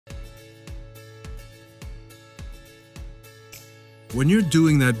When you're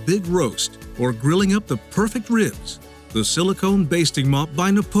doing that big roast or grilling up the perfect ribs, the Silicone Basting Mop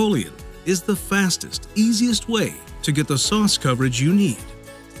by Napoleon is the fastest, easiest way to get the sauce coverage you need.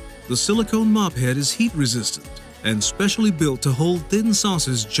 The silicone mop head is heat resistant and specially built to hold thin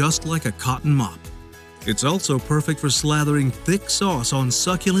sauces just like a cotton mop. It's also perfect for slathering thick sauce on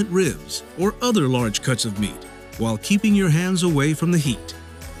succulent ribs or other large cuts of meat while keeping your hands away from the heat.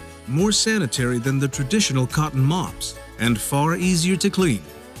 More sanitary than the traditional cotton mops and far easier to clean,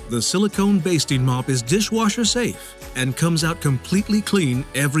 the Silicone Basting Mop is dishwasher safe and comes out completely clean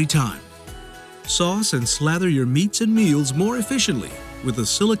every time. Sauce and slather your meats and meals more efficiently with the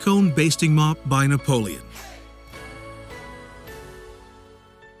Silicone Basting Mop by Napoleon.